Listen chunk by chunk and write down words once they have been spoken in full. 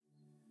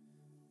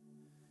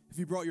If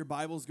you brought your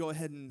Bibles, go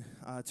ahead and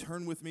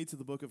turn with me to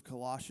the book of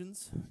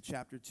Colossians,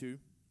 chapter 2.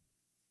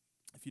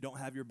 If you don't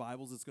have your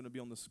Bibles, it's going to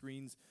be on the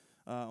screens,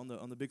 on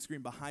the big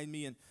screen behind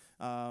me,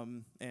 and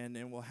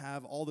we'll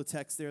have all the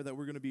text there that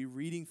we're going to be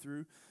reading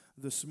through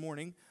this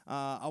morning.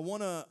 I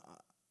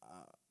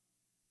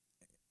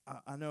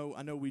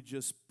know we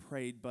just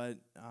prayed, but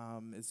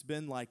it's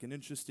been like an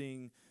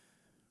interesting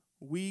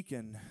week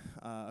and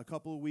a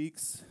couple of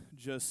weeks.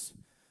 Just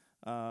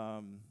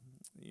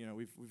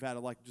we've had a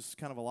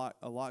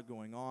lot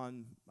going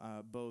on,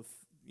 both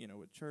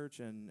with church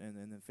and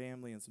the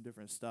family and some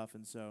different stuff,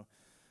 and so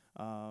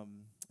I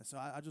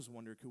just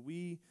wonder, could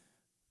we?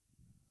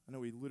 I know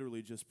we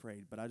literally just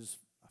prayed, but I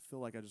feel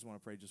like I just want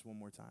to pray just one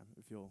more time,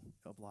 if you'll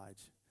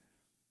oblige.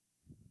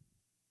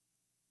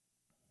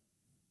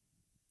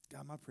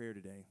 God, my prayer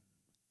today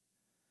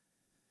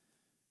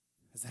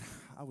is that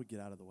I would get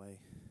out of the way.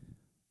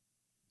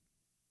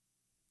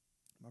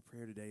 My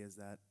prayer today is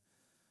that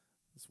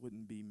this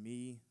wouldn't be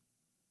me,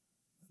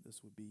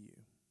 this would be you.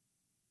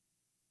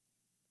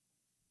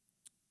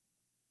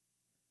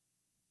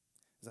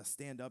 As I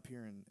stand up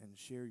here and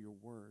share your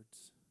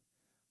words,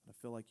 I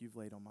feel like you've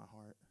laid on my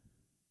heart,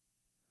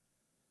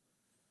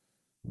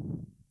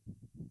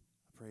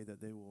 I pray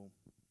that they will,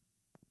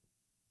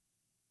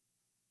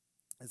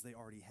 as they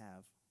already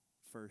have,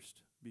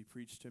 first be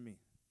preached to me.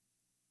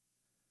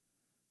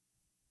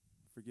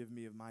 Forgive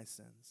me of my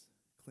sins.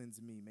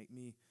 Cleanse me. Make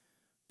me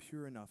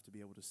pure enough to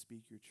be able to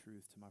speak your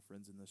truth to my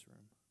friends in this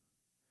room.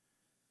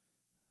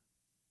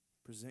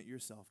 Present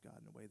yourself, God,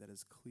 in a way that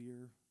is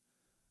clear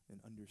and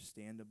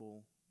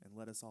understandable, and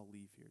let us all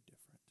leave here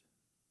different.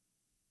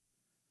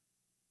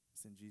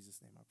 It's in Jesus'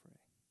 name I pray.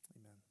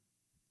 Amen.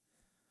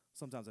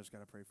 Sometimes I just got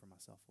to pray for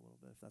myself a little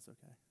bit, if that's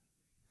okay.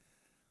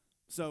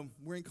 So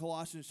we're in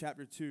Colossians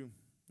chapter 2.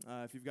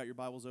 If you've got your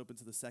Bibles open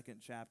to the second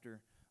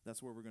chapter,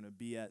 that's where we're going to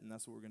be at, and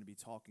that's what we're going to be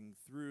talking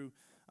through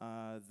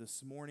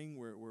this morning.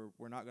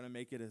 We're not going to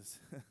make it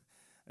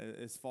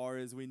as far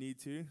as we need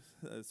to.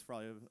 It's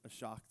probably a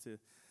shock to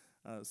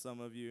some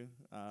of you.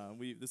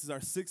 This is our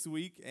 6th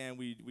week, and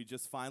we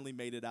just finally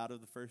made it out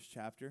of the first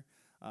chapter.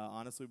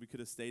 Honestly, we could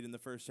have stayed in the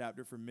first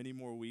chapter for many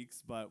more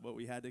weeks, but what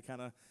we had to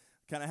kind of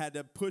had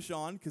to push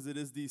on, because it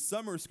is the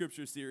summer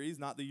scripture series,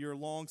 not the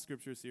year-long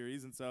scripture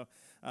series, and so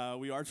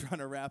we are trying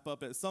to wrap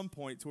up at some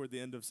point toward the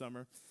end of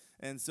summer.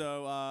 And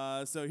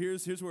so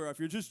here's where, if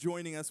you're just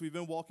joining us, we've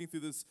been walking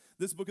through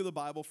this book of the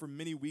Bible for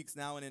many weeks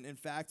now, and in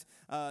fact,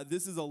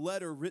 this is a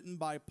letter written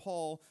by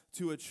Paul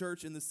to a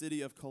church in the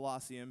city of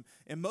Colosseum.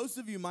 And most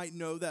of you might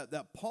know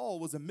that Paul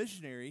was a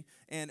missionary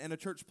and a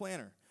church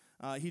planner.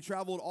 He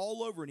traveled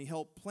all over, and he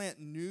helped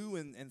plant new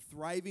and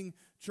thriving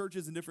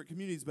churches in different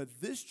communities. But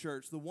this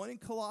church, the one in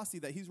Colossae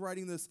that he's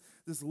writing this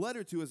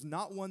letter to, is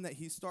not one that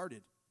he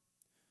started.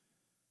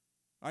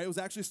 All right, it was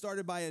actually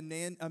started by a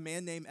man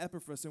named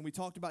Epaphras, and we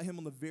talked about him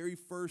on the very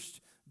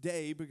first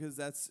day because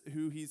that's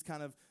who he's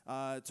kind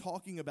of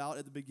talking about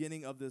at the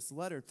beginning of this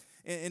letter.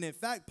 And in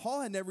fact,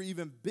 Paul had never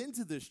even been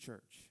to this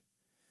church.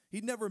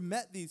 He'd never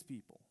met these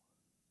people.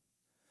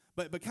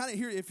 But kind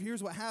of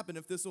here's what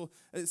happened. So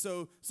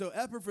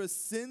Epaphras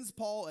sends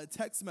Paul a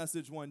text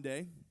message one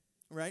day,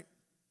 right?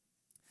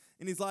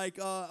 And he's like,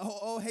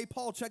 hey,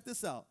 Paul, check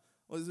this out.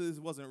 Well, this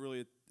wasn't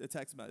really a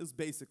text message. It was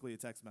basically a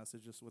text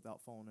message, just without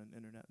phone and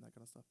internet and that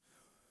kind of stuff.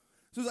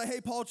 So he's like,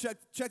 hey, Paul,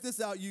 check this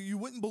out. You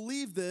wouldn't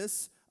believe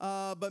this,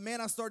 but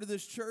man, I started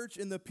this church,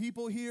 and the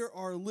people here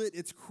are lit.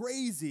 It's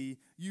crazy.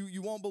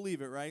 You won't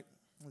believe it, right?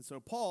 And so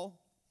Paul,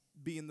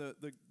 being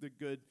the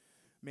good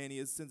man he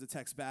is, sends a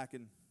text back,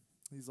 and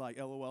he's like,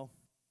 LOL.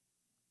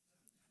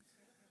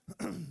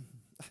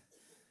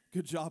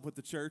 Good job with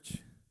the church.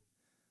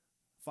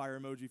 Fire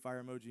emoji,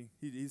 fire emoji.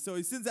 So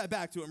he sends that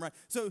back to him, right?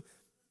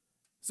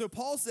 So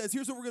Paul says,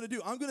 here's what we're going to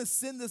do. I'm going to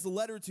send this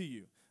letter to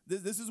you.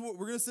 This is what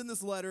we're going to send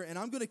this letter, and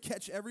I'm going to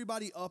catch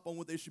everybody up on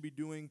what they should be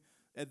doing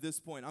at this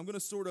point. I'm going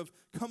to sort of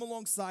come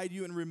alongside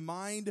you and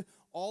remind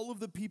all of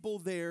the people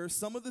there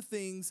some of the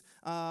things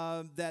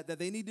that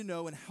they need to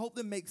know, and help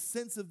them make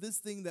sense of this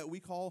thing that we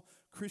call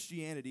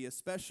Christianity,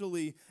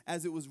 especially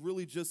as it was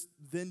really just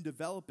then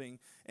developing.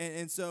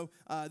 And so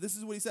this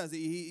is what he says.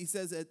 He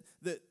says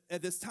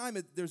at this time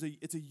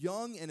it's a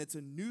young and it's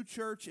a new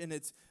church, and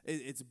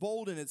it's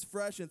bold and it's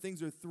fresh and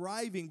things are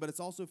thriving, but it's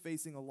also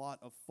facing a lot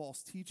of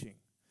false teaching.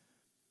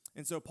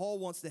 And so Paul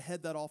wants to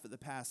head that off at the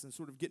pass and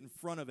sort of get in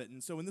front of it.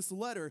 And so in this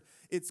letter,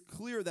 it's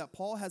clear that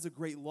Paul has a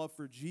great love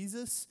for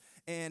Jesus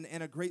and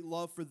a great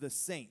love for the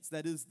saints,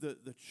 that is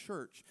the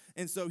church.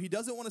 And so he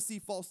doesn't want to see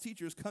false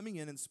teachers coming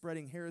in and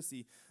spreading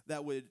heresy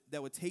that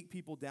would take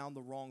people down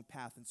the wrong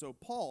path. And so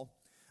Paul,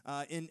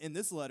 in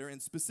this letter, and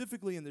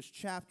specifically in this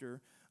chapter,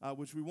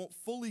 which we won't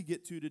fully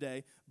get to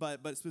today,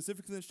 but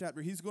specifically in this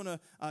chapter, he's going to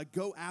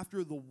go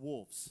after the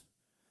wolves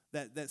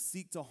that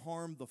seek to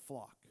harm the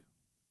flock.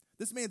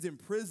 This man's in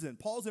prison.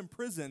 Paul's in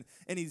prison,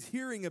 and he's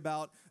hearing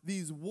about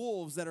these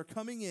wolves that are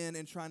coming in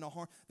and trying to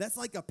harm. That's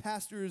like a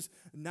pastor's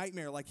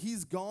nightmare. Like,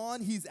 he's gone,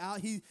 he's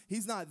out,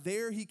 he's not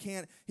there, he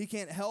can't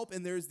help,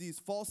 and there's these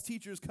false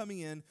teachers coming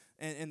in,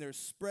 and they're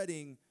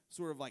spreading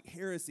sort of like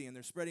heresy, and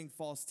they're spreading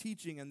false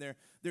teaching, and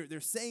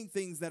they're saying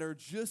things that are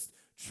just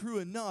true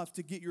enough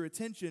to get your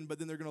attention, but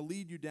then they're going to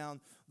lead you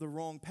down the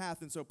wrong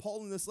path. And so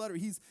Paul in this letter,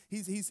 he's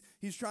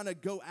trying to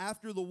go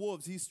after the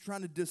wolves. He's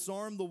trying to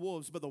disarm the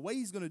wolves, but the way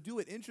he's going to do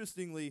it,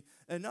 interestingly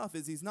enough,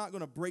 is he's not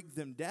going to break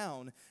them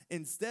down.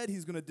 Instead,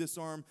 he's going to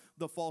disarm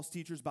the false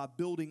teachers by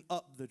building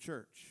up the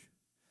church.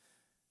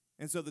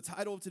 And so the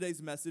title of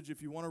today's message,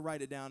 if you want to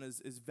write it down,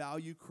 is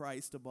Value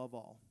Christ Above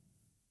All.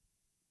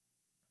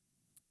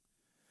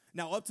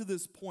 Now, up to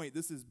this point,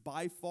 this is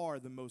by far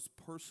the most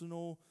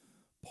personal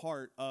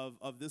part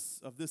of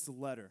this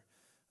letter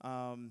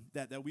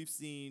that we've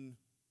seen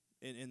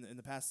in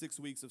the past 6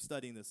 weeks of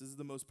studying this. This is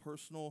the most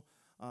personal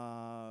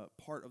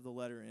part of the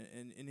letter,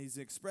 and he's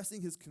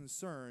expressing his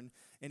concern,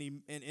 and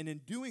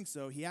in doing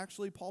so,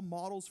 Paul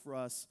models for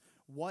us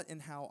what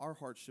and how our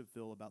hearts should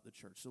feel about the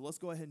church. So let's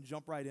go ahead and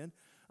jump right in.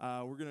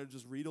 We're going to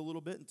just read a little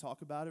bit and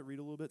talk about it, We're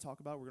going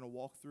to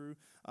walk through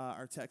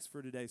our text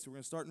for today. So we're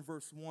going to start in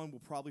verse 1. We'll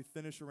probably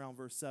finish around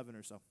verse 7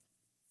 or so.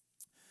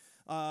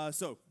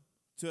 So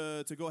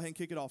to go ahead and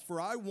kick it off. For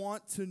I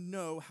want you to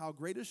know how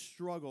great a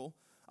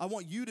struggle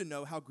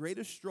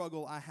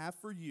I have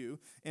for you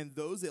and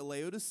those at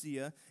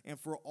Laodicea, and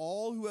for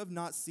all who have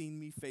not seen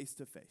me face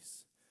to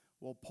face.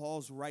 Well,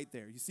 Paul's right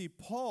there. You see,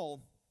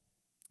 Paul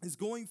is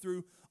going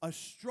through a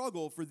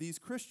struggle for these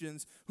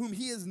Christians whom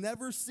he has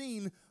never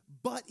seen,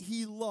 but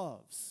he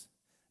loves.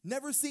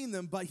 Never seen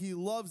them, but he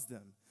loves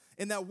them.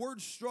 And that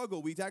word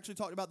struggle, we actually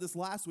talked about this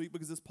last week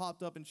because this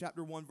popped up in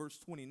chapter 1, verse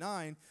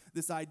 29,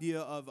 this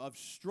idea of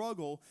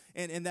struggle.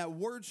 And that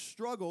word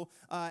struggle,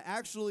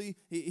 actually,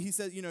 he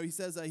says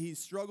he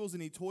struggles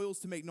and he toils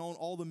to make known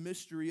all the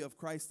mystery of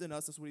Christ in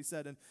us. That's what he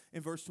said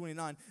in verse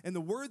 29. And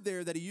the word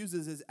there that he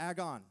uses is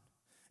agon.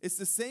 It's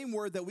the same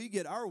word that we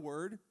get our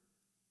word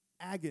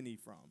agony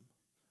from.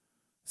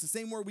 It's the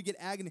same word we get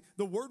agony.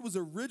 The word was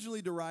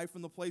originally derived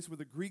from the place where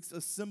the Greeks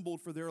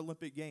assembled for their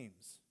Olympic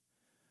Games.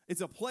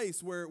 It's a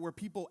place where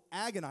people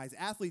agonize.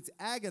 Athletes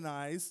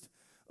agonized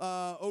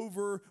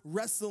over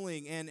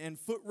wrestling and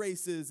foot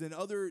races and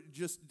other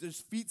just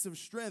feats of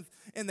strength,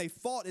 and they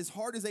fought as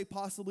hard as they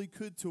possibly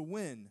could to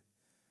win,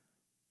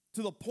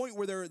 to the point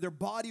where their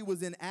body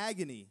was in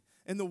agony.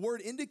 And the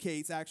word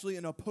indicates actually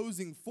an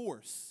opposing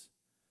force.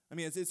 I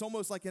mean, it's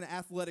almost like an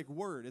athletic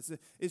word.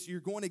 It's you're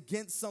going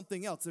against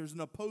something else. There's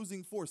an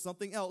opposing force,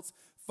 something else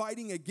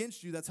fighting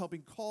against you that's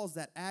helping cause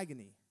that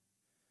agony.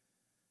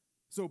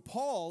 So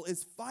Paul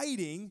is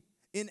fighting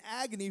in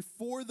agony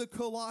for the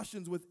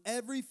Colossians with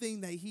everything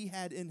that he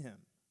had in him.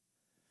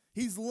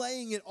 He's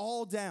laying it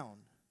all down,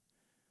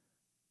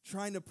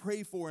 trying to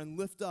pray for and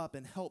lift up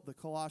and help the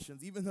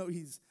Colossians, even though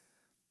he's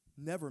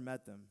never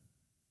met them.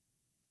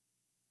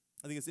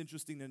 I think it's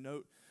interesting to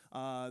note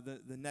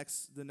the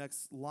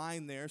next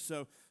line there.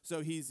 So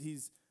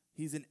he's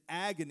in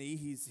agony.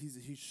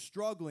 He's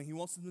struggling. He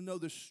wants them to know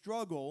the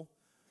struggle,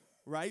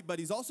 right? But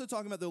he's also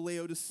talking about the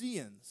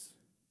Laodiceans.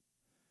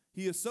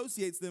 He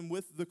associates them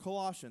with the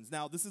Colossians.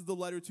 Now, this is the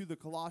letter to the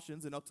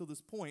Colossians, and up to this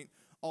point,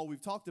 all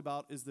we've talked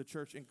about is the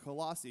church in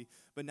Colossae.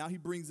 But now he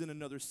brings in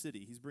another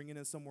city. He's bringing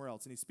in somewhere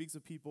else, and he speaks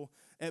of people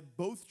at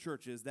both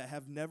churches that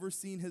have never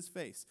seen his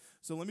face.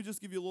 So let me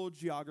just give you a little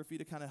geography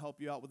to kind of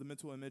help you out with a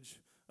mental image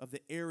of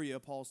the area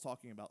Paul's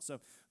talking about. So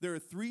there are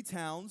 3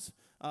 towns,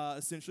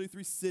 essentially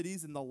 3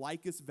 cities in the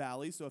Lycus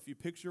Valley. So if you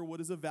picture what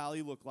does a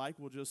valley look like,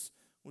 we'll just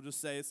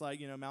say it's like,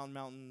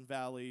 mountain,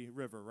 valley,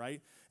 river,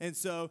 right? And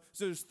so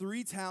there's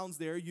 3 towns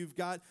there. You've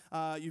got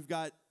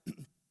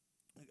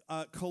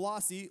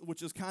Colossae,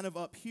 which is kind of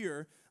up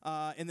here,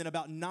 and then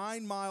about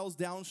 9 miles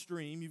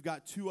downstream, you've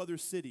got 2 other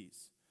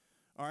cities.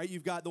 All right,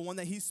 you've got the one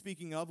that he's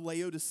speaking of,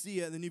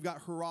 Laodicea, and then you've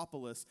got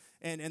Hierapolis.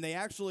 And they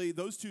actually,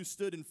 those 2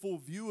 stood in full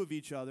view of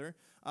each other.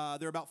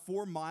 They're about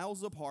 4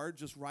 miles apart,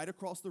 just right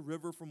across the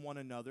river from one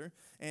another.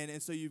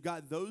 And so you've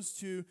got those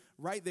 2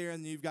 right there,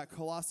 and you've got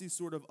Colossae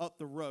sort of up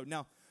the road.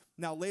 Now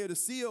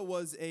Laodicea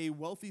was a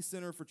wealthy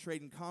center for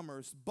trade and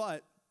commerce,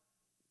 but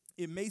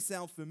it may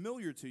sound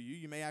familiar to you.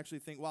 You may actually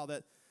think, wow,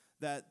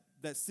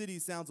 that city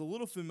sounds a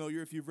little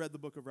familiar if you've read the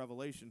book of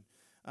Revelation.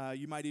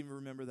 You might even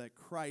remember that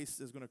Christ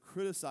is going to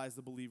criticize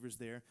the believers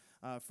there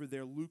for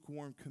their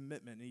lukewarm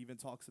commitment. He even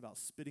talks about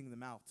spitting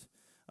them out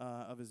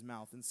of his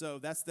mouth. And so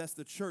that's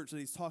the church that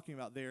he's talking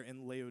about there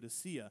in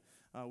Laodicea,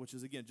 which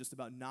is, again, just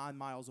about 9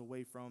 miles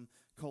away from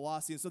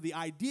Colossae. And so the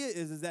idea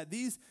is that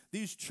these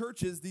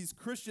churches, these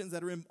Christians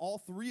that are in all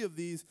 3 of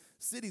these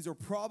cities are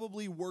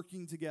probably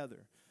working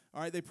together. All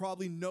right, they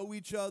probably know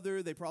each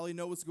other. They probably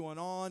know what's going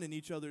on in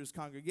each other's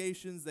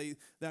congregations. They're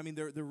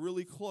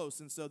really close,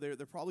 and so they're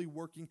probably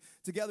working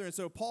together. And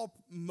so Paul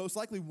most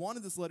likely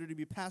wanted this letter to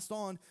be passed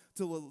on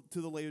to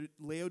the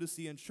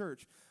Laodicean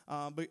church,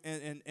 but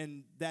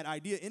that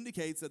idea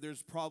indicates that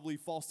there's probably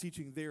false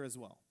teaching there as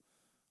well.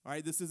 All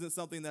right, this isn't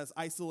something that's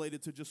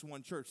isolated to just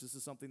one church. This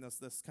is something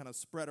that's kind of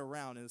spread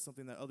around, and it's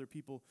something that other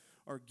people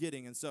are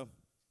getting, and so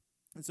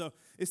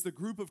it's the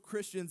group of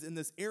Christians in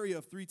this area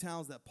of 3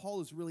 towns that Paul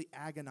is really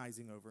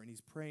agonizing over and he's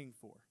praying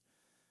for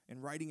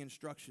and writing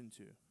instruction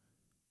to.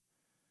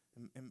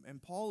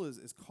 And Paul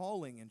is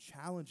calling and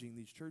challenging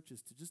these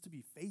churches to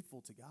be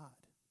faithful to God.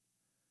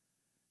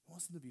 He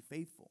wants them to be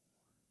faithful.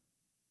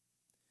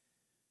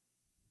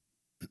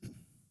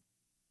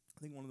 I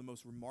think one of the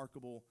most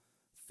remarkable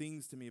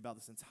things to me about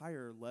this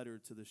entire letter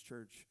to this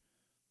church,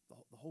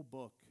 the whole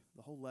book,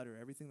 the whole letter,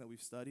 everything that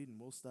we've studied and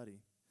will study,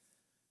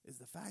 is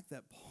the fact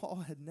that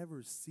Paul had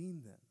never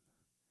seen them.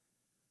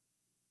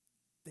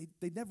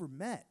 They never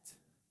met.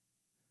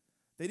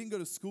 They didn't go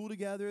to school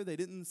together. They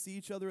didn't see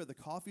each other at the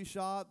coffee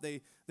shop.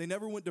 They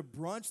never went to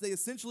brunch. They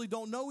essentially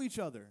don't know each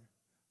other.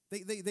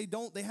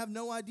 They have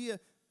no idea.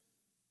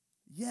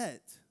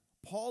 Yet,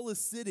 Paul is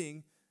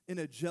sitting in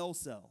a jail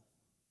cell.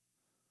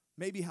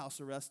 Maybe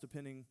house arrest,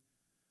 depending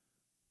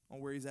on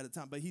where he's at the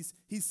time. But he's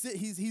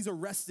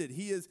arrested.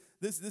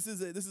 This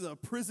is a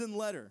prison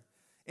letter.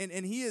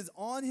 And he is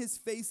on his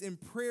face in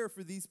prayer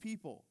for these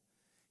people.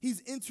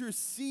 He's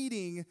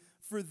interceding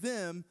for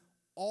them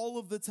all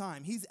of the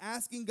time. He's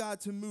asking God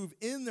to move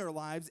in their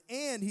lives,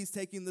 and he's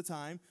taking the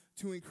time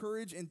to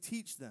encourage and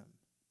teach them.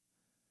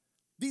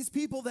 These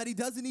people that he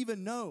doesn't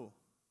even know.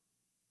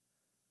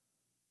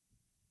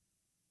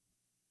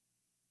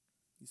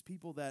 These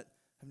people that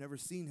have never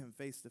seen him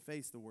face to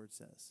face, the word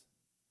says.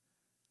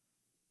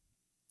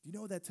 Do you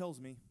know what that tells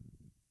me?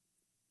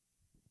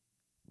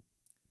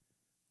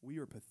 We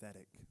are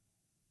pathetic.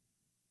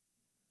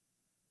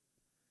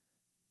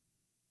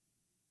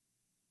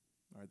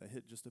 All right, that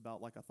hit just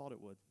about like I thought it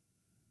would.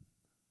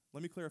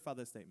 Let me clarify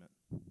this statement.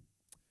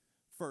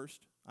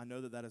 First, I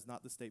know that is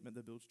not the statement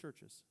that builds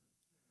churches.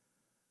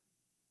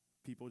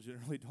 People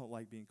generally don't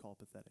like being called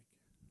pathetic.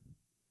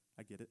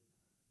 I get it.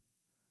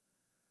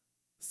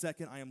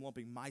 Second, I am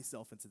lumping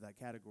myself into that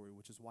category,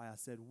 which is why I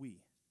said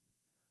we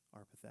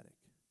are pathetic.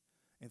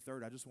 And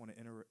third, I just want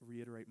to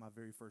reiterate my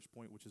very first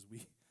point, which is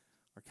we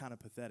are kind of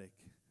pathetic.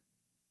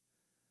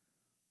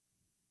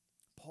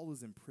 Paul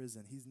is in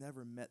prison. He's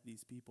never met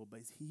these people,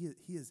 but he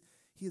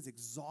is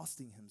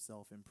exhausting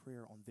himself in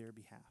prayer on their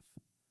behalf.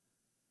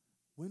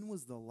 When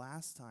was the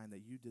last time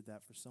that you did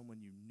that for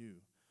someone you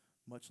knew,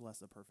 much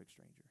less a perfect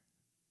stranger?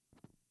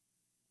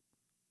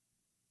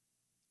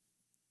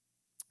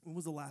 When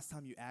was the last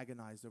time you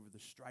agonized over the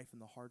strife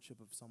and the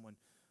hardship of someone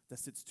that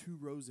sits 2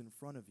 rows in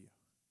front of you,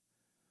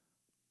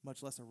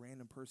 much less a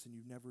random person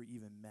you've never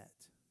even met?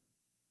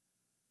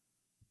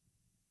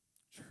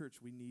 Church,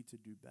 we need to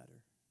do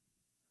better.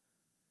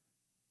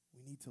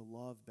 We need to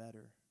love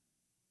better.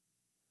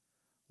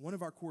 One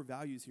of our core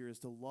values here is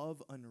to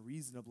love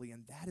unreasonably,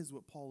 and that is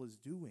what Paul is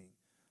doing.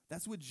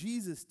 That's what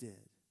Jesus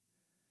did.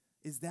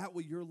 Is that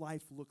what your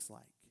life looks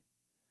like?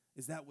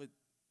 Is that what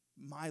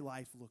my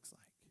life looks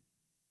like?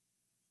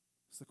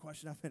 It's the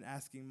question I've been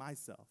asking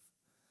myself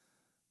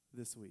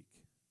this week.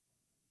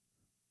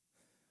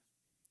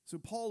 So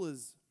Paul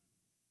is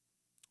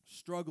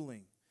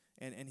struggling,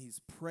 and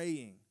he's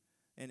praying.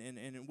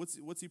 And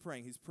what's he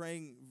praying? He's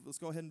praying, let's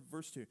go ahead in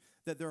verse 2,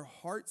 that their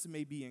hearts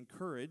may be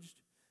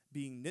encouraged,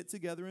 being knit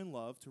together in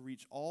love, to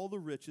reach all the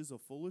riches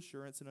of full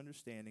assurance and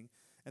understanding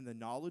and the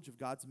knowledge of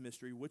God's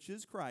mystery, which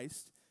is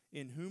Christ,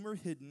 in whom are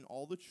hidden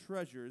all the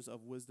treasures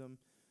of wisdom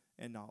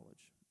and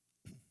knowledge.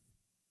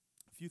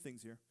 A few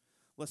things here.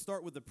 Let's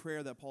start with the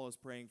prayer that Paul is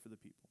praying for the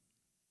people.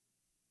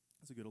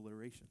 That's a good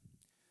alliteration.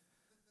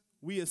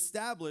 We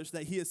establish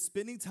that he is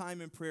spending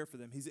time in prayer for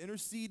them. He's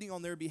interceding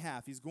on their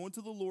behalf. He's going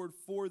to the Lord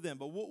for them.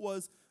 But what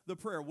was the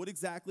prayer? What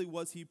exactly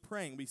was he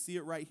praying? We see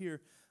it right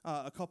here,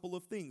 a couple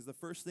of things. The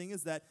first thing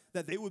is that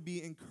they would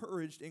be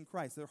encouraged in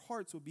Christ. Their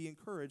hearts would be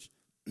encouraged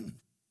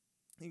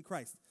in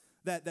Christ.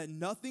 That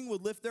nothing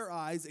would lift their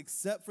eyes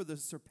except for the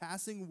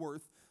surpassing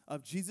worth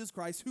of Jesus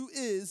Christ, who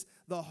is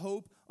the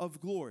hope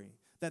of glory.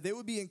 That they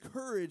would be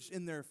encouraged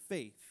in their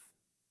faith.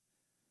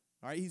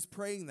 All right, he's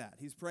praying that.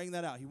 He's praying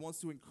that out. He wants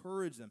to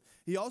encourage them.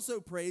 He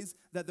also prays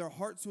that their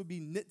hearts would be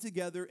knit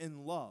together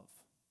in love.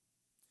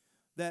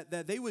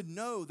 That they would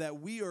know that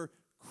we are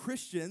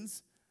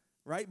Christians,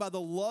 right, by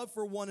the love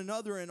for one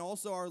another and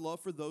also our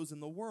love for those in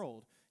the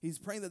world. He's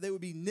praying that they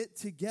would be knit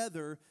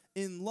together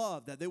in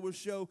love, that they would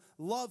show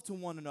love to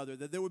one another,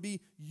 that there would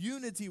be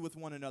unity with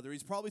one another.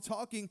 He's probably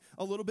talking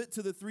a little bit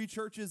to the 3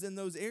 churches in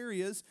those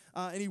areas,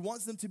 and he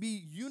wants them to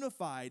be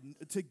unified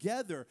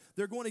together.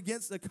 They're going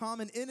against a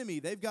common enemy.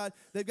 They've got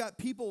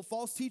people,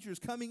 false teachers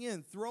coming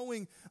in,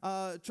 trying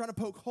to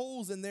poke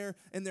holes in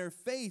their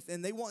faith,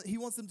 and he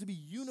wants them to be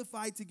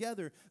unified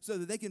together so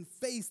that they can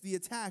face the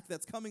attack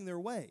that's coming their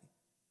way.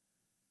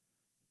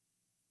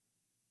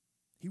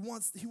 He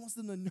wants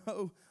them to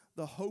know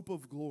the hope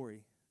of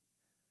glory.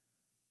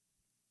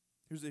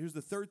 Here's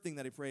the third thing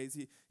that he prays.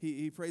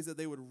 He prays that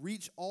they would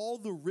reach all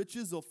the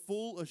riches of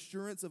full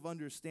assurance of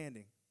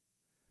understanding.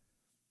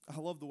 I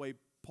love the way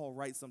Paul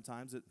writes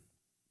sometimes.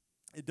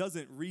 It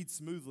doesn't read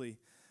smoothly,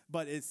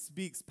 but it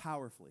speaks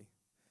powerfully.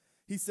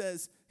 He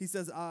says,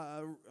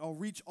 I'll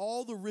reach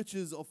all the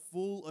riches of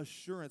full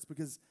assurance,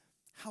 because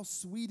how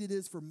sweet it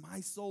is for my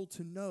soul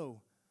to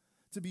know,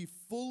 to be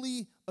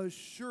fully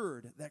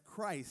assured that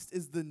Christ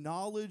is the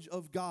knowledge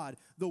of God,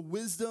 the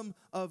wisdom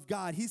of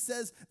God. He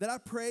says that I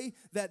pray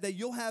that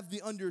you'll have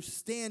the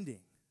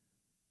understanding.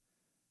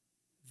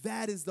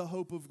 That is the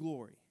hope of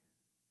glory.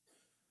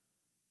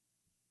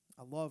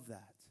 I love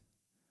that.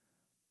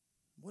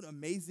 What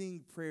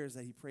amazing prayers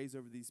that he prays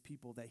over these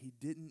people that he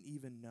didn't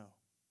even know.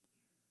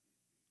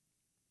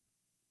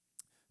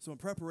 So in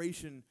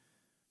preparation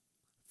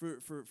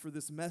for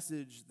this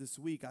message this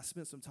week, I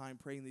spent some time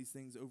praying these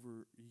things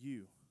over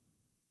you.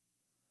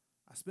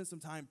 I spent some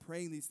time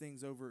praying these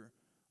things over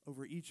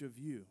each of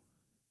you.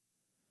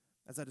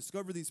 As I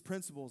discovered these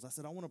principles, I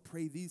said, I want to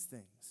pray these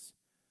things.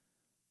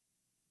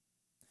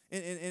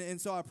 And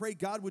so I pray,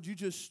 God, would you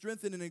just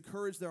strengthen and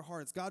encourage their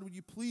hearts? God, would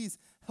you please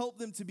help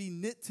them to be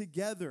knit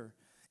together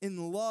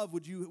in love?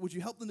 Would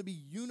you help them to be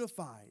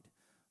unified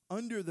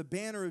under the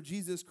banner of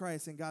Jesus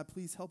Christ? And God,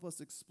 please help us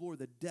explore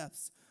the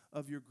depths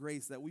of your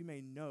grace that we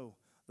may know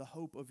the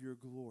hope of your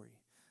glory.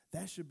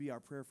 That should be our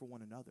prayer for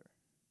one another.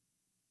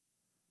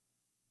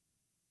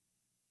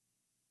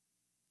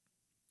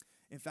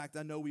 In fact,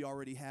 I know we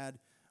already had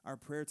our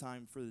prayer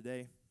time for the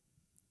day.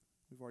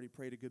 We've already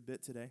prayed a good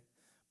bit today,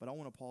 but I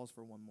want to pause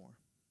for one more.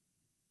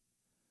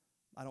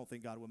 I don't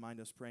think God would mind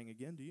us praying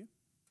again, do you?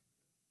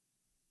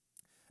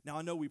 Now,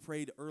 I know we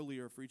prayed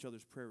earlier for each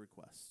other's prayer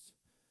requests,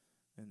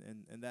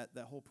 and that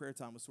whole prayer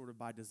time was sort of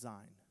by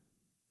design.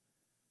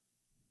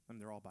 I mean,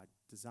 they're all by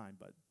design,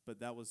 but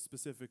that was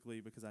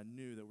specifically because I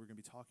knew that we're going to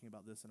be talking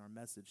about this in our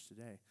message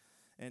today.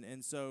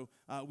 And so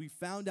we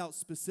found out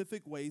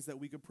specific ways that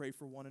we could pray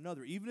for one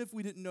another, even if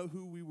we didn't know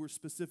who we were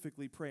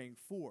specifically praying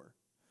for.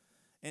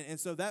 And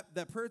so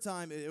that prayer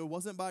time, it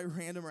wasn't by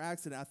random or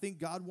accident. I think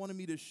God wanted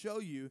me to show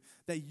you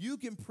that you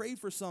can pray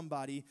for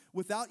somebody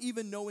without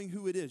even knowing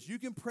who it is. You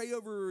can pray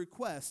over a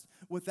request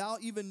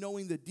without even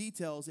knowing the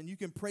details, and you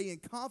can pray in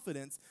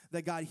confidence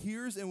that God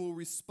hears and will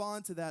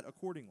respond to that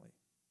accordingly.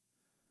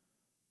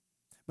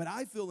 But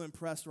I feel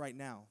impressed right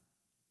now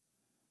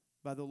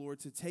by the Lord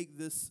to take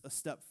this a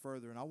step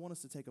further, and I want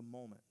us to take a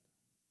moment.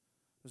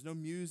 There's no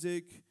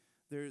music,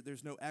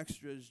 there's no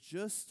extras,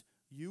 just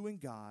you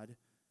and God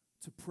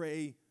to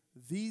pray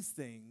these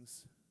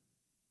things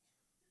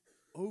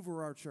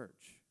over our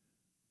church.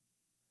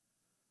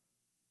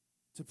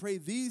 To pray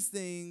these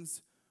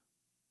things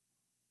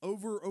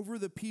over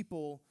the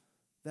people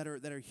that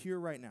are here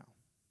right now.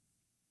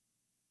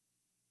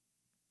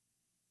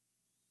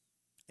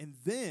 And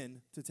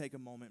then to take a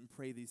moment and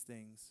pray these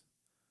things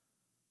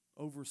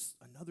over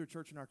another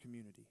church in our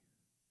community,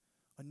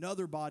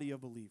 another body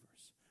of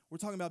believers. We're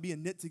talking about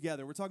being knit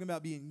together. We're talking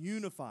about being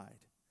unified.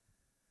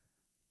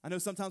 I know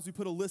sometimes we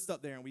put a list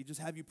up there and we just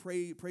have you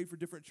pray for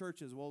different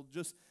churches. Well,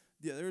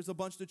 there's a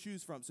bunch to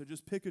choose from, so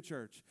just pick a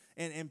church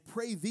and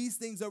pray these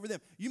things over them.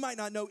 You might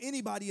not know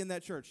anybody in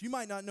that church. You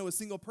might not know a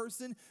single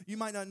person. You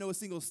might not know a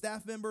single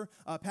staff member,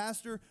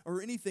 pastor,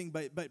 or anything,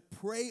 but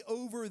pray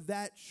over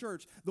that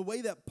church the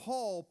way that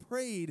Paul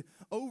prayed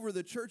over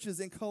the churches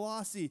in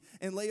Colossae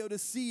and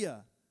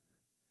Laodicea.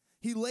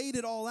 He laid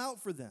it all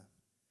out for them.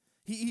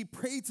 He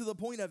prayed to the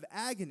point of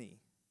agony.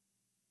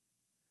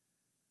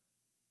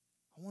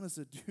 I want us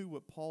to do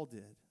what Paul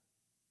did.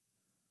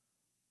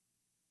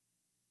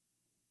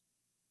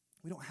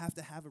 We don't have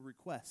to have a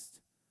request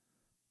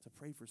to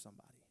pray for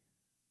somebody.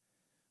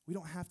 We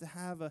don't have to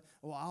have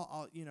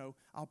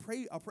I'll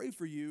pray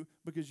for you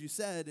because you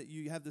said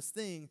you have this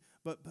thing,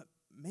 but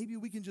maybe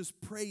we can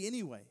just pray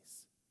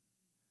anyways.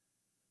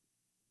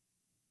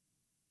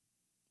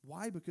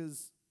 Why?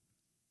 Because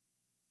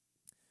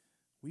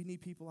we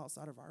need people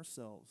outside of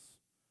ourselves,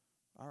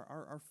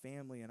 our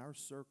family and our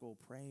circle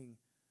praying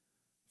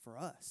for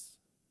us.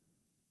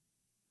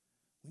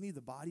 We need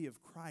the body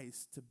of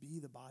Christ to be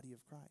the body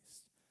of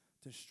Christ,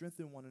 to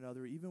strengthen one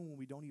another even when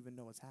we don't even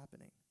know what's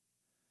happening.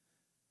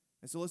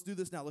 And so let's do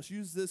this now. Let's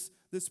use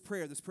this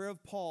prayer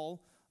of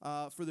Paul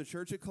for the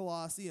church at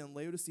Colossae and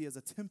Laodicea as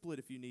a template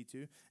if you need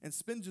to, and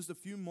spend just a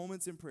few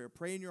moments in prayer.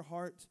 Pray in your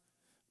heart,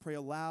 pray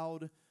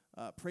aloud,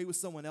 pray with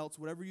someone else,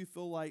 whatever you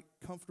feel like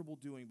comfortable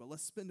doing. But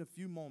let's spend a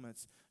few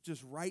moments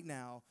just right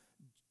now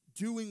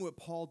doing what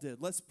Paul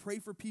did. Let's pray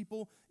for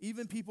people,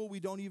 even people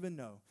we don't even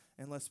know.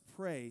 And let's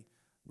pray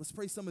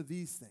some of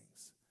these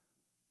things.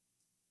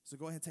 So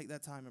go ahead and take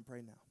that time and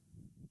pray now.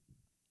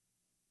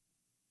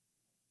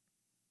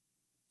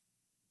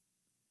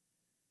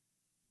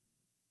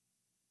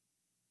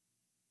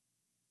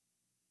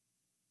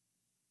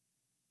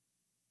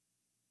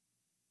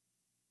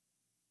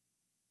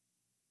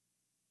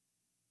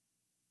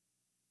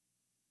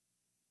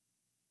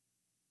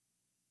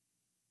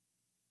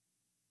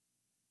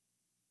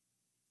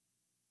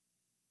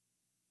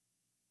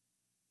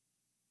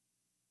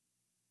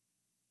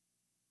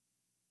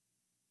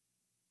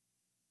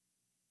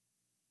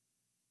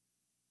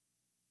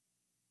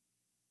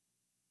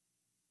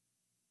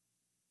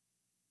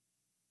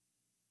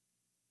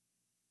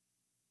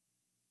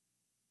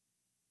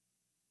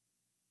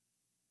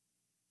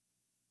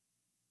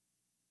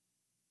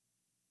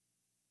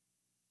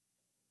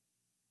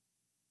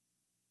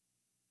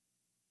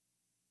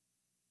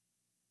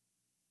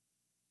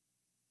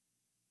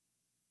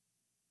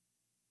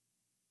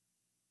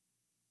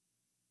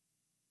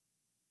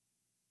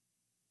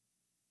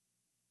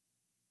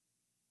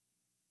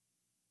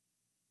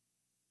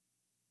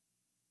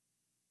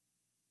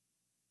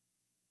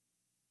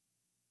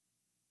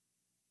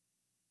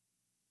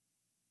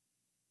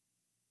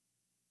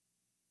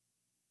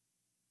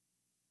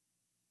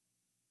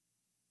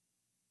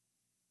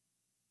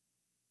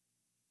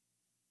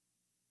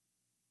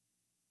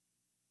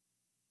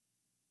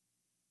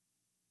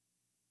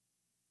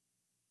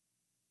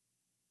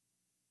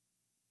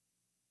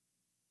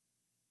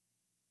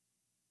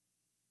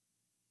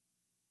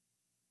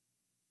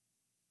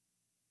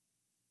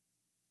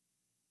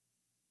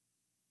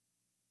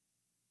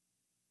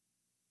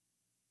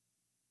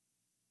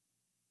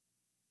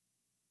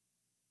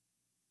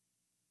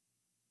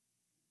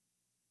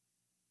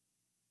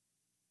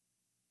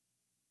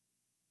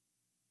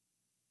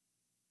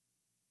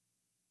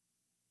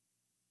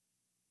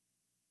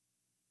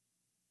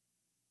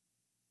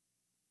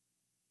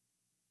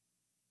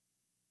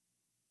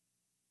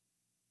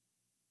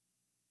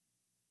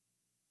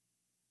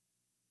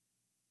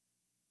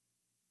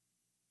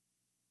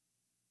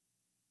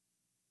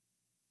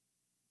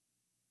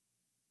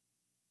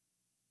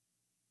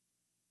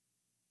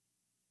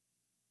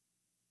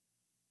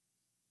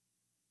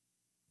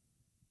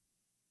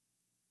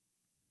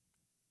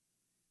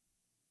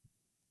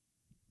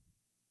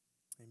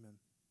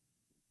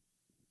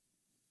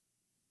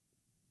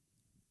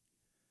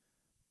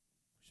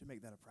 should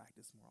make that a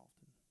practice more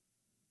often.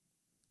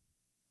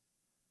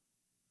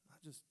 Not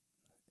just,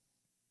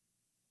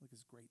 look,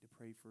 it's great to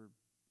pray for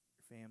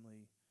your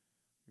family,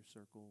 your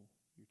circle,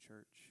 your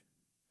church.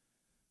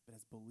 But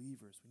as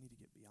believers, we need to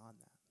get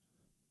beyond that.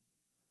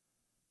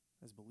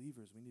 As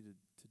believers, we need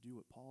to do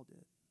what Paul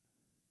did.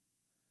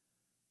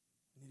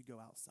 We need to go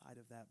outside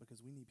of that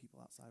because we need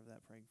people outside of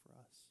that praying for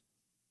us,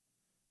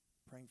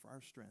 praying for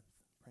our strength,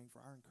 praying for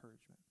our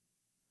encouragement.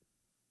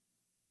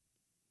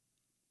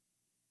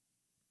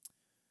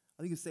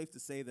 I think it's safe to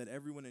say that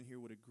everyone in here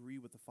would agree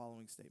with the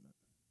following statement.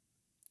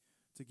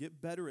 To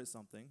get better at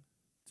something,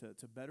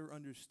 to better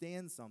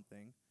understand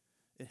something,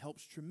 it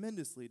helps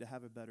tremendously to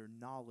have a better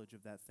knowledge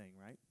of that thing,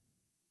 right?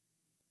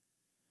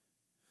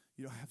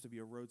 You don't have to be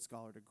a Rhodes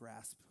Scholar to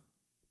grasp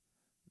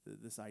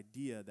this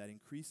idea that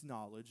increased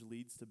knowledge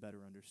leads to better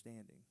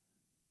understanding.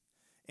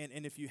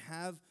 And if you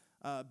have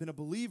been a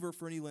believer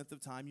for any length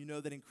of time, you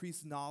know that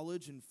increased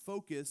knowledge and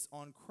focus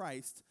on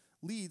Christ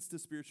leads to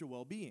spiritual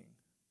well-being.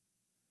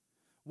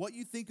 What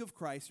you think of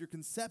Christ, your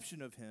conception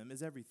of him,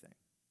 is everything.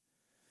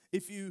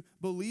 If you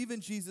believe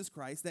in Jesus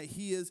Christ, that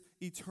he is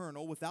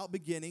eternal, without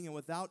beginning and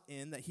without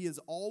end, that he is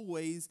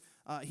always,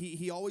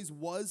 he always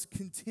was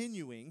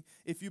continuing,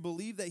 if you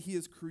believe that he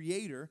is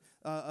creator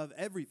of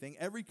everything,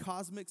 every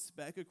cosmic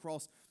speck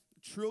across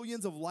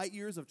trillions of light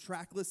years of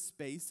trackless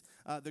space,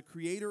 the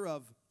creator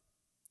of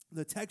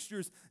the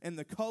textures and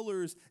the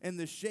colors and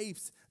the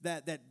shapes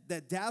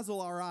that dazzle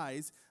our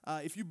eyes,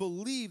 if you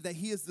believe that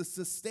he is the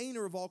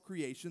sustainer of all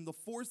creation, the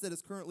force that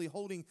is currently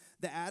holding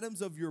the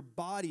atoms of your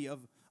body,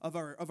 of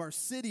our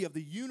city, of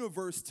the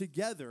universe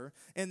together,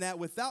 and that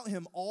without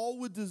him all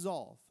would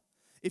dissolve.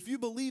 If you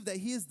believe that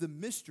he is the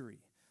mystery,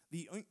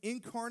 the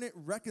incarnate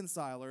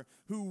reconciler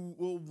who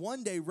will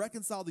one day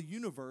reconcile the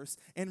universe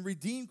and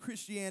redeem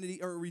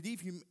Christianity or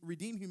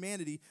redeem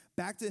humanity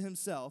back to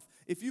himself,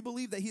 if you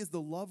believe that he is the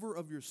lover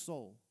of your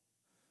soul,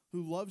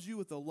 who loves you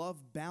with a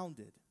love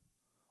bounded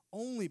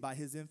only by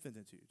his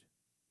infinitude,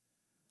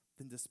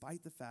 then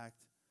despite the fact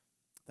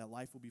that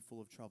life will be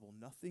full of trouble,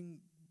 nothing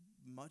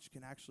much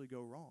can actually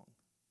go wrong.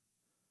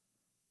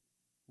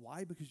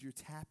 Why? Because you're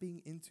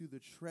tapping into the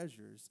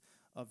treasures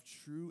of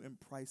true and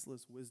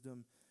priceless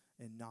wisdom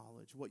and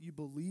knowledge. What you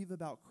believe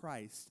about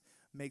Christ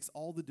makes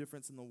all the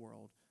difference in the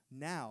world,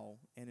 now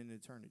and in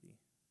eternity.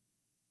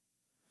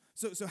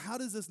 So how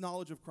does this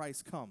knowledge of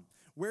Christ come?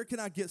 Where can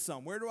I get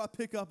some? Where do I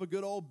pick up a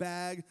good old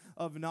bag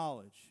of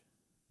knowledge?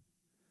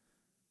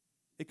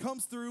 It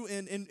comes through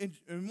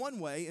in one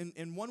way.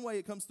 In one way,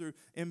 it comes through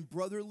in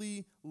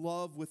brotherly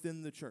love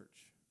within the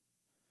church.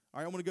 All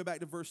right, I want to go back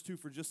to verse 2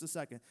 for just a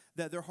second.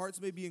 That their hearts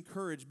may be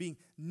encouraged, being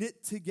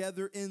knit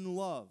together in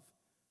love,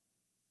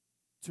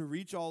 to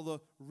reach all the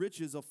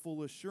riches of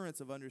full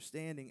assurance of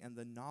understanding and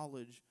the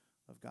knowledge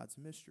of God's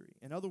mystery.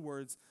 In other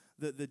words,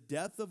 the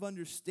depth of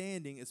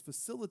understanding is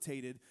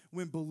facilitated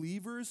when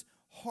believers'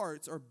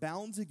 hearts are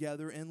bound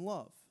together in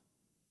love.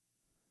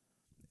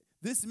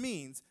 This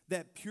means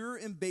that pure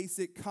and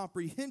basic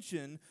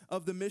comprehension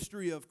of the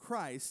mystery of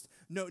Christ,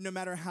 no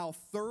matter how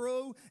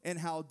thorough and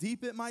how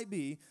deep it might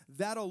be,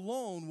 that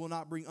alone will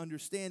not bring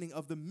understanding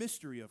of the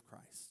mystery of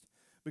Christ.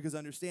 Because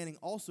understanding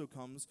also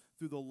comes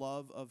through the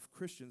love of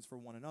Christians for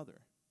one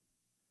another.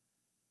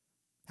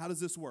 How does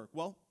this work?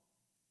 Well,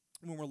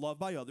 when we're loved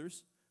by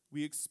others,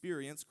 we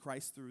experience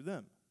Christ through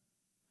them.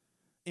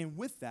 And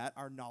with that,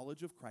 our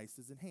knowledge of Christ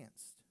is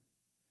enhanced.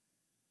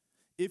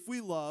 If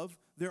we love,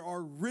 there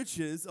are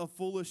riches of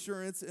full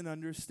assurance and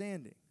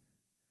understanding.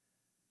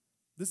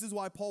 This is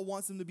why Paul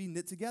wants them to be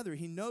knit together.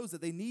 He knows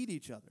that they need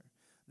each other.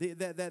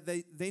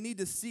 They need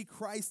to see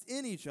Christ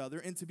in each other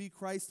and to be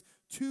Christ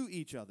to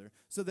each other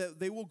so that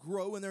they will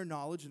grow in their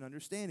knowledge and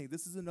understanding.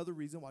 This is another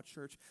reason why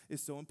church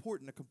is so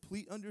important. A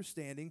complete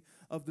understanding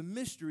of the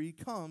mystery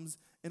comes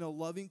in a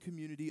loving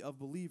community of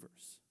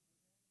believers.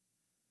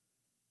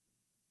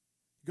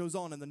 It goes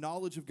on in the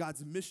knowledge of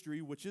God's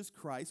mystery, which is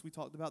Christ. We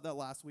talked about that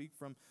last week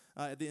from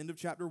at the end of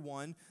chapter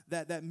 1.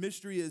 That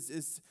mystery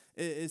is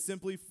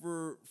simply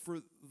for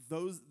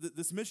those.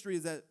 This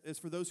mystery is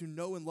for those who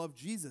know and love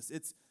Jesus.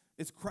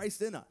 It's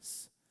Christ in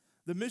us.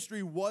 The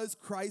mystery was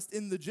Christ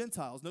in the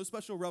Gentiles. No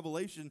special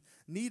revelation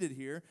needed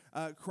here.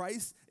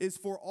 Christ is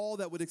for all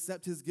that would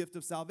accept his gift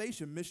of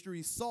salvation.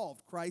 Mystery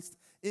solved. Christ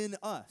in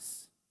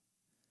us.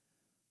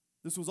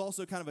 This was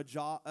also kind of a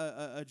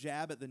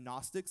jab at the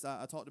Gnostics.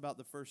 I talked about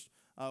the first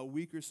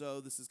week or so.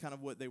 This is kind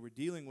of what they were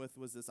dealing with,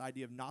 was this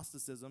idea of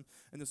Gnosticism,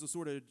 and this was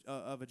sort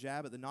of a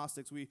jab at the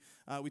Gnostics. We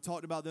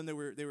talked about them. They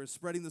were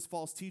spreading this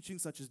false teaching,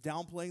 such as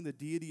downplaying the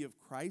deity of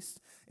Christ,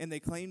 and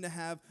they claim to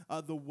have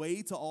the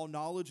way to all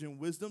knowledge and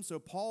wisdom. So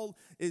Paul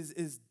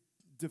is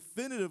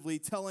definitively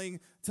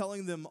telling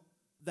them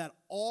that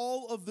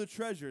all of the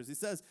treasures, he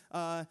says,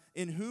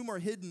 in whom are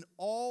hidden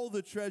all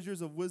the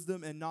treasures of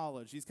wisdom and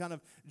knowledge. He's kind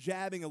of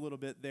jabbing a little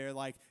bit there,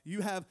 like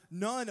you have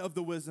none of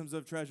the wisdoms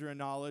of treasure and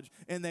knowledge,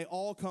 and they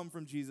all come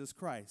from Jesus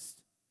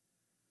Christ.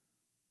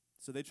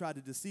 So they tried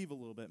to deceive a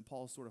little bit, and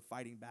Paul's sort of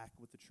fighting back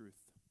with the truth.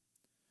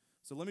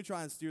 So let me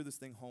try and steer this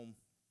thing home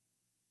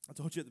I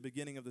told you at the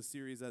beginning of the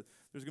series that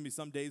there's going to be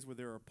some days where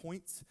there are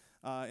points,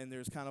 and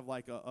there's kind of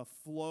like a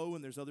flow,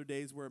 and there's other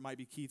days where it might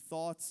be key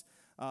thoughts,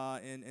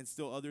 and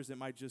still others it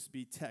might just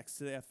be text.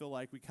 Today I feel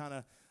like we kind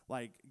of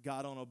like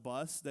got on a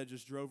bus that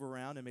just drove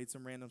around and made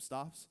some random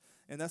stops.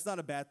 And that's not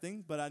a bad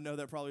thing, but I know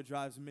that probably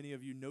drives many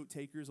of you note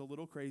takers a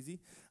little crazy.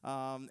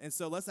 And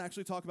so let's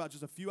actually talk about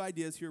just a few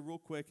ideas here real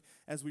quick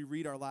as we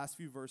read our last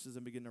few verses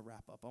and begin to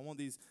wrap up. I want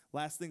these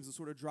last things to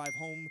sort of drive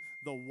home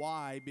the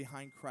why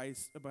behind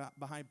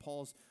behind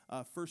Paul's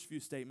first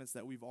few statements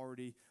that we've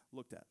already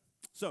looked at.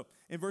 So,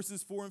 in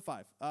verses 4 and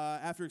 5,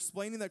 after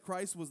explaining that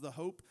Christ was the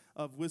hope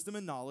of wisdom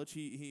and knowledge,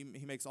 he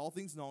makes all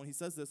things known. He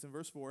says this in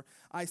verse 4,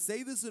 I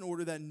say this in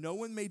order that no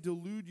one may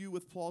delude you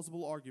with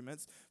plausible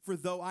arguments, for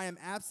though I am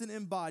absent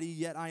in body,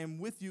 yet I am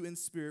with you in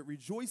spirit,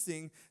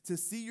 rejoicing to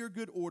see your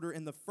good order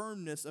and the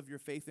firmness of your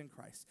faith in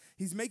Christ.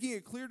 He's making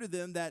it clear to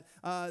them that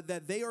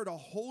they are to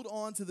hold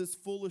on to this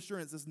full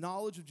assurance, this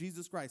knowledge of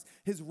Jesus Christ,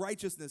 his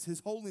righteousness, his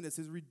holiness,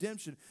 his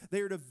redemption.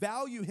 They are to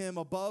value him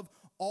above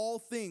all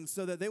things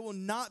so that they will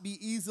not be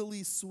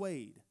easily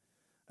swayed.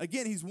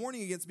 Again, he's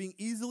warning against being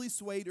easily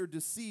swayed or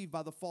deceived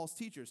by the false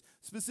teachers,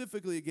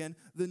 specifically, again,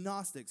 the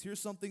Gnostics. Here's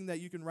something that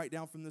you can write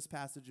down from this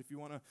passage if you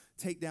want to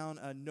take down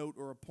a note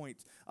or a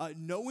point.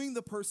 Knowing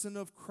the person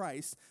of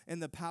Christ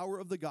and the power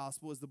of the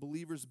gospel is the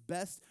believer's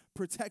best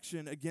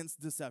protection against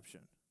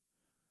deception.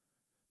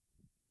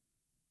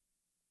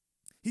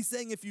 He's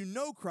saying if you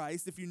know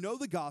Christ, if you know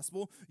the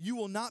gospel, you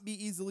will not be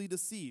easily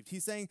deceived.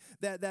 He's saying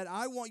that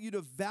I want you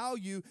to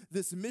value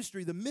this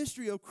mystery, the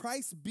mystery of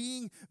Christ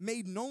being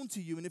made known to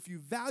you. And if you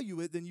value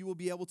it, then you will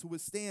be able to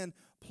withstand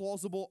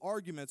plausible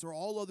arguments or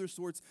all other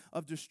sorts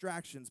of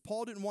distractions.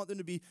 Paul didn't want them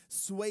to be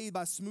swayed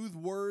by smooth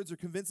words or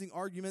convincing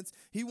arguments.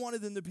 He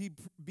wanted them to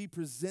be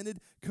presented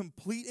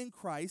complete in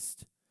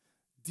Christ,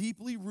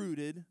 deeply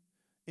rooted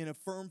in a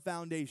firm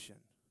foundation.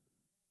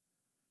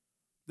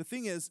 The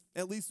thing is,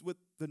 at least with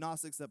the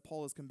Gnostics that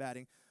Paul is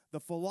combating, the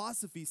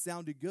philosophy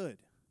sounded good.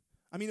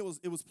 I mean,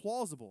 it was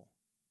plausible.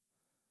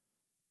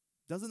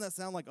 Doesn't that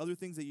sound like other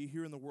things that you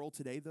hear in the world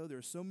today, though? There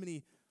are so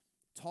many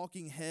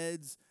talking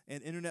heads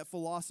and internet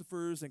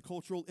philosophers and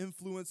cultural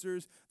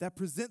influencers that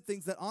present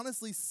things that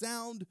honestly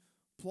sound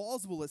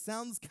plausible. It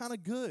sounds kind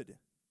of good.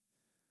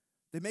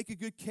 They make a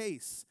good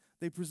case.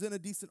 They present a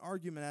decent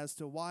argument as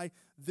to why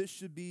this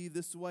should be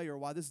this way or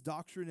why this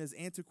doctrine is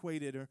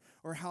antiquated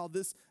or how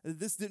this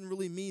didn't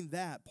really mean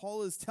that.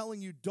 Paul is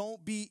telling you,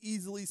 don't be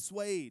easily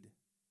swayed.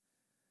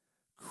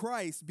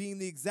 Christ, being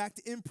the exact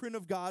imprint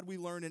of God, we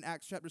learn in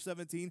Acts chapter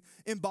 17,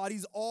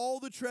 embodies all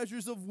the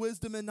treasures of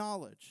wisdom and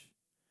knowledge.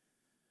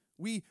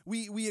 We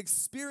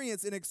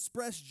experience and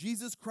express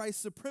Jesus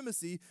Christ's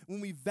supremacy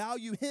when we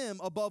value him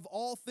above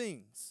all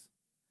things.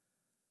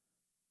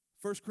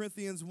 1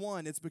 Corinthians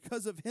 1, it's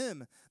because of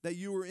him that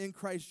you are in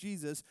Christ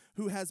Jesus,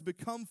 who has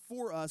become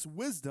for us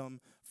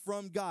wisdom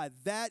from God.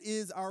 That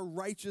is our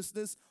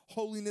righteousness,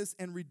 holiness,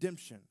 and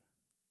redemption.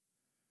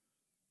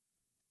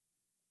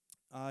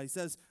 He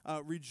says,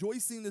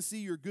 rejoicing to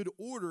see your good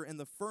order and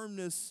the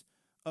firmness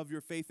of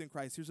your faith in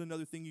Christ. Here's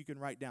another thing you can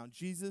write down.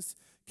 Jesus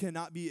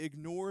cannot be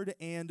ignored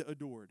and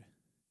adored.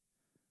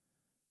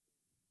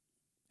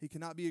 He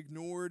cannot be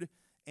ignored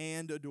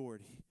and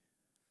adored.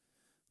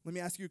 Let me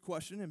ask you a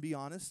question and be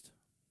honest.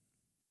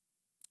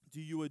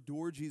 Do you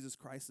adore Jesus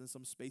Christ in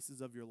some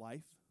spaces of your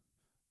life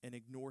and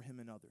ignore him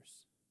in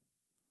others?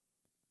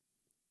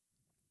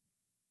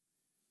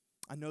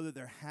 I know that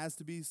there has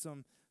to be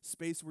some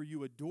space where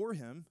you adore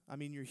him. I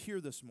mean, you're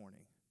here this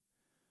morning.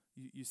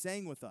 You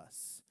sang with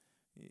us.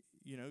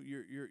 You know,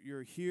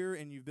 you're here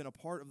and you've been a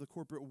part of the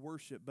corporate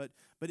worship. But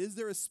is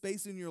there a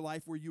space in your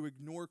life where you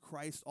ignore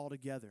Christ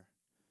altogether?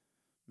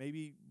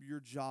 Maybe your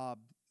job,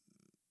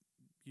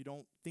 you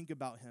don't think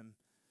about him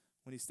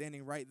when he's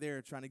standing right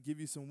there trying to give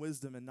you some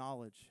wisdom and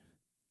knowledge.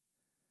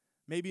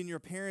 Maybe in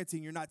your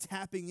parenting, you're not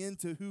tapping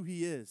into who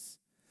he is.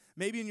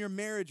 Maybe in your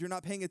marriage, you're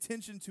not paying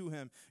attention to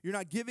him. You're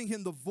not giving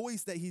him the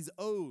voice that he's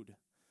owed.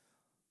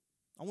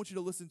 I want you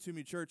to listen to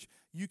me, church.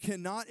 You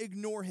cannot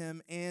ignore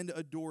him and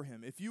adore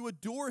him. If you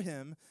adore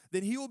him,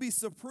 then he will be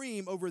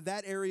supreme over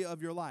that area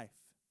of your life.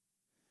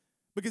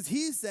 Because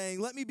he's saying,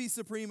 let me be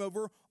supreme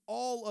over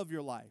all of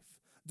your life.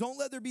 Don't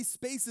let there be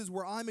spaces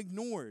where I'm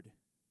ignored,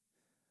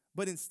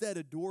 but instead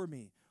adore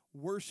me,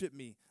 worship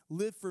me,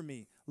 live for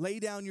me, lay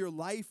down your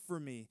life for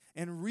me,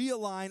 and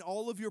realign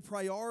all of your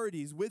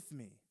priorities with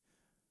me.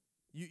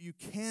 You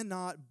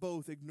cannot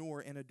both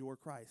ignore and adore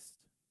Christ.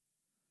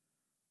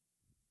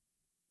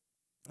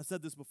 I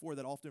said this before,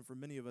 that often for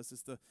many of us,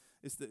 it's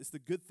the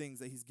good things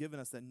that he's given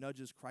us that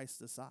nudges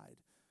Christ aside.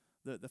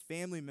 The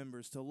family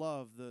members to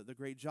love, the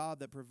great job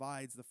that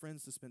provides, the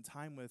friends to spend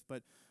time with.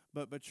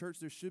 But church,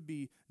 there should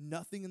be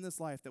nothing in this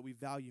life that we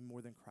value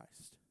more than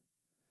Christ.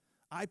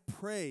 I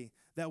pray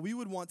that we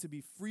would want to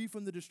be free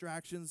from the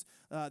distractions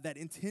that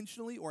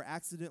intentionally or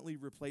accidentally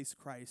replace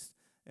Christ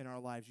in our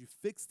lives. You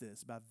fix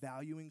this by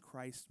valuing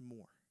Christ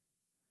more.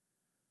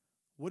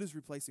 What is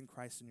replacing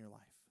Christ in your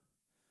life?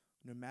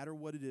 No matter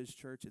what it is,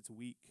 church, it's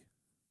weak.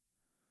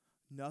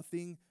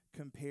 Nothing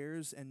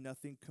compares and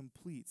nothing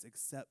completes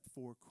except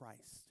for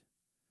Christ.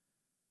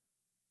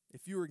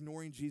 If you're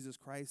ignoring Jesus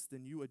Christ,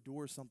 then you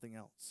adore something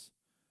else.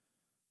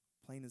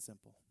 Plain and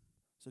simple.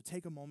 So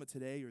take a moment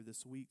today or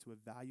this week to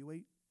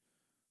evaluate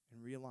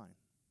and realign.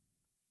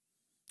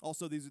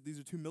 Also, these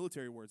are two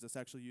military words that's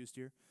actually used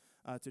here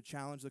to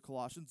challenge the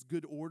Colossians: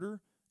 good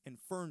order and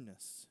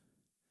firmness.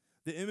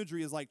 The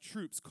imagery is like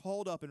troops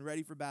called up and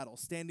ready for battle,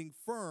 standing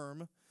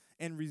firm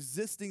and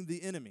resisting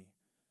the enemy.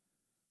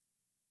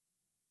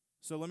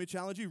 So let me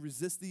challenge you,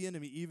 resist the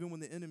enemy even when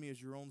the enemy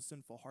is your own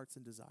sinful hearts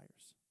and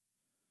desires.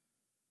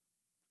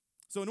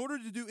 So in order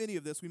to do any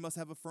of this, we must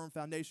have a firm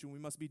foundation. We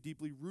must be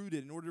deeply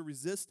rooted. In order to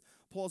resist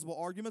plausible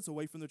arguments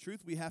away from the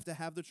truth, we have to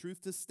have the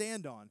truth to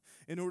stand on.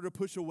 In order to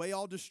push away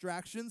all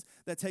distractions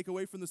that take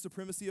away from the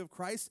supremacy of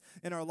Christ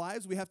in our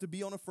lives, we have to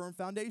be on a firm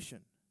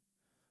foundation.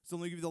 So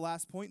let me give you the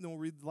last point, and then we'll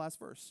read the last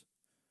verse.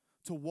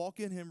 To walk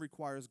in him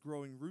requires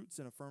growing roots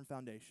and a firm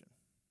foundation.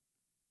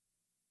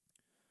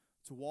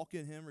 To walk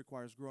in him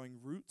requires growing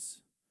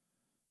roots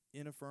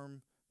in a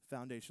firm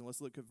foundation. Let's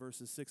look at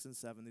verses 6 and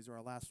 7. These are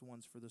our last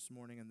ones for this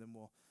morning, and then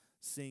we'll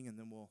sing, and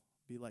then we'll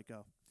be let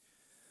go.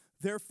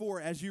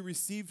 Therefore, as you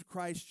received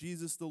Christ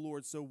Jesus the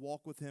Lord, so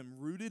walk with him,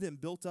 rooted and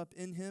built up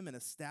in him and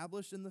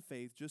established in the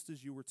faith, just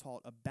as you were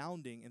taught,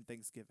 abounding in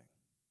thanksgiving.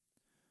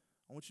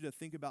 I want you to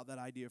think about that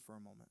idea for a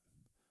moment.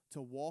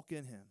 To walk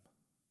in him.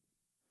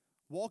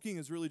 Walking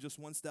is really just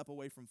one step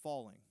away from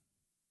falling.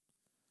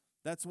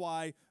 That's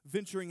why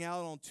venturing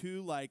out on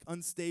two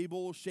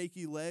unstable,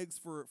 shaky legs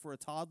for a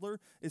toddler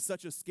is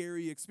such a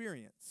scary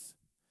experience.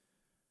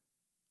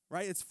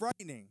 Right? It's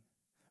frightening.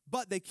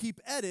 But they keep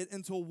at it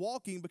until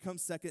walking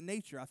becomes second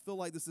nature. I feel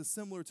like this is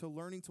similar to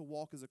learning to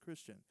walk as a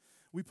Christian.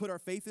 We put our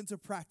faith into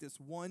practice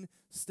one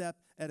step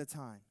at a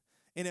time.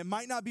 And it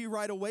might not be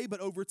right away,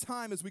 but over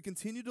time, as we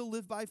continue to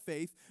live by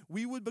faith,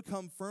 we would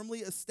become firmly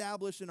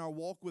established in our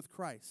walk with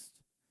Christ.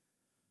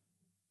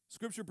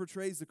 Scripture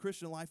portrays the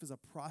Christian life as a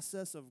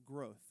process of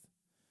growth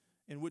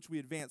in which we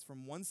advance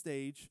from one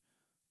stage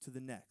to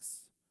the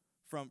next,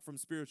 from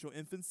spiritual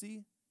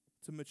infancy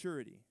to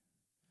maturity,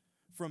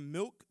 from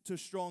milk to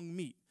strong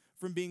meat,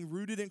 from being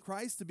rooted in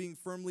Christ to being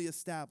firmly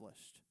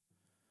established.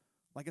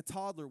 Like a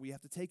toddler, we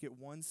have to take it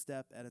one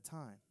step at a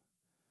time.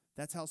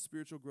 That's how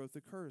spiritual growth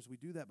occurs. We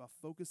do that by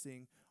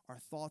focusing our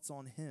thoughts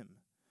on him,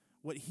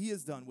 what he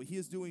has done, what he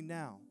is doing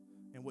now,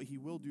 and what he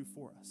will do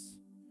for us.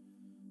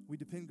 We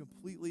depend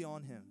completely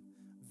on him,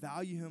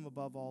 value him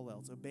above all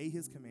else, obey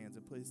his commands,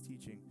 and put his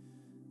teaching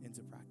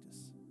into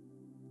practice.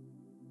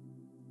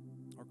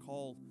 Our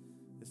call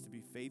is to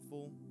be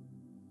faithful,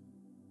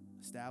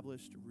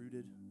 established,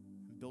 rooted,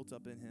 and built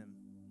up in him,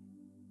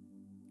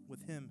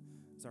 with him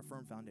as our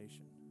firm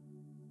foundation.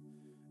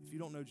 If you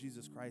don't know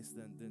Jesus Christ,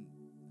 then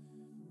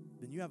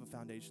you have a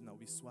foundation that will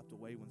be swept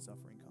away when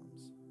suffering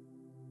comes.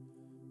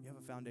 You have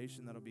a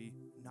foundation that will be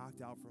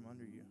knocked out from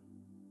under you.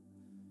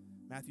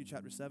 Matthew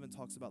chapter 7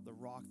 talks about the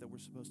rock that we're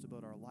supposed to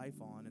build our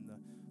life on and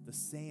the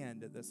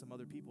sand that some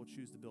other people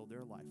choose to build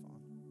their life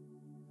on.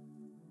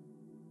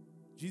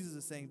 Jesus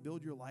is saying,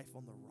 build your life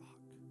on the rock,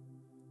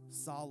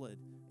 solid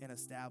and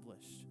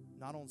established,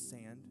 not on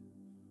sand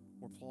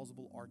or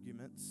plausible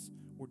arguments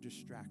or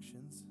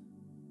distractions.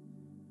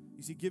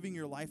 You see, giving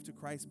your life to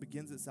Christ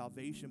begins at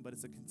salvation, but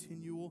it's a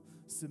continual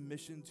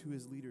submission to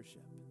his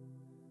leadership.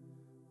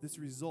 This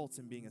results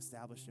in being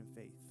established in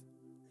faith,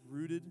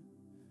 rooted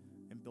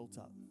and built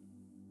up.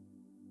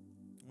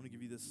 I want to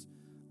give you this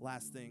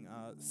last thing.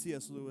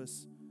 C.S.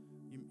 Lewis,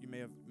 you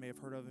may have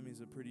heard of him.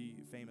 He's a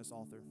pretty famous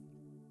author.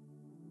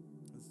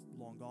 He's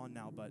long gone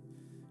now, but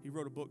he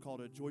wrote a book called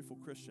A Joyful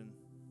Christian.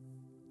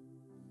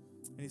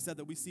 And he said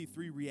that we see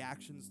three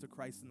reactions to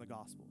Christ in the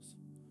Gospels.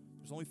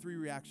 There's only three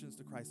reactions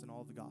to Christ in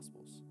all of the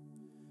Gospels.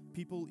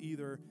 People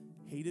either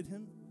hated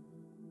him,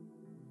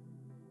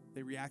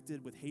 they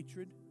reacted with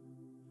hatred,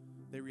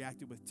 they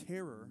reacted with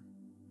terror,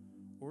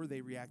 or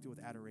they reacted with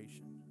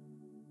adoration.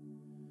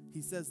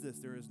 He says this: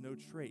 there is no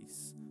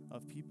trace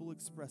of people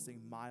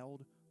expressing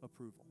mild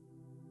approval.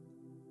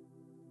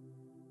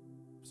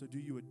 So do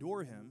you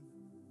adore him,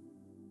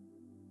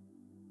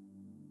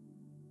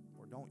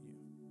 or don't you?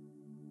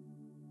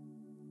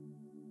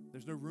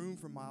 There's no room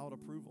for mild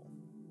approval.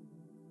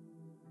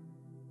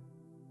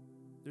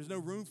 There's no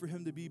room for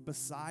him to be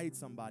beside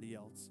somebody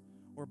else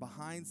or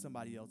behind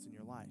somebody else in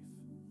your life.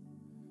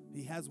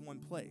 He has one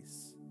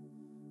place,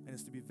 and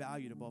it's to be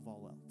valued above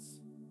all else.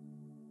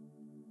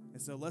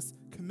 And so let's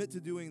commit to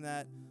doing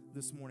that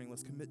this morning.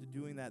 Let's commit to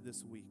doing that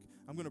this week.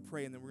 I'm going to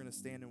pray, and then we're going to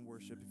stand and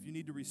worship. If you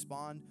need to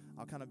respond,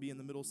 I'll kind of be in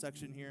the middle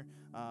section here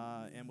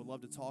and would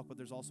love to talk, but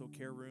there's also a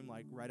care room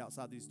right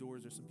outside these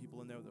doors. There's some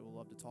people in there that would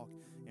love to talk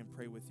and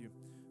pray with you.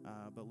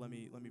 But let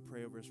me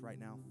pray over us right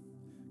now.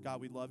 God,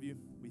 we love you.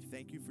 We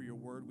thank you for your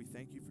word. We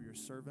thank you for your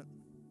servant,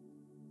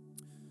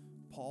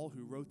 Paul,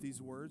 who wrote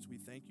these words. We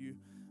thank you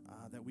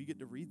that we get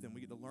to read them.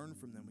 We get to learn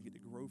from them. We get to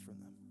grow from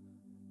them.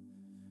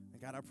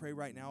 And God, I pray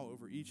right now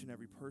over each and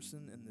every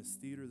person in this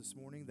theater this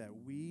morning that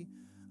we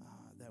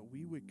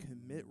would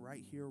commit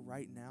right here,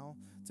 right now,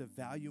 to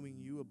valuing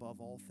you above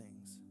all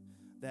things.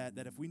 that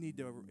if we need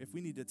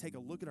to take a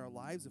look at our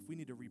lives, if we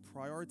need to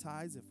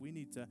reprioritize, if we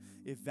need to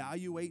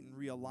evaluate and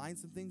realign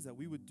some things, that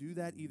we would do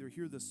that either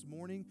here this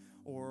morning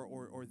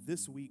or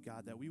this week,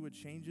 God, that we would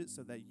change it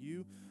so that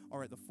you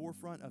are at the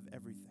forefront of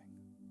everything.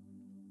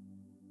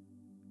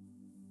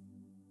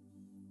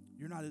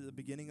 You're not at the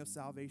beginning of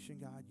salvation,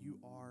 God. You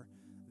are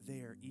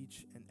there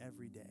each and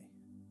every day,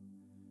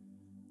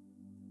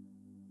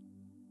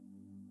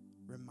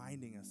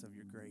 reminding us of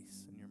your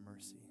grace and your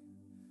mercy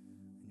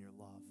and your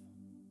love.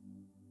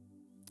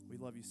 We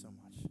love you so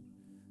much.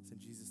 It's in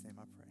Jesus' name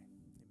I pray.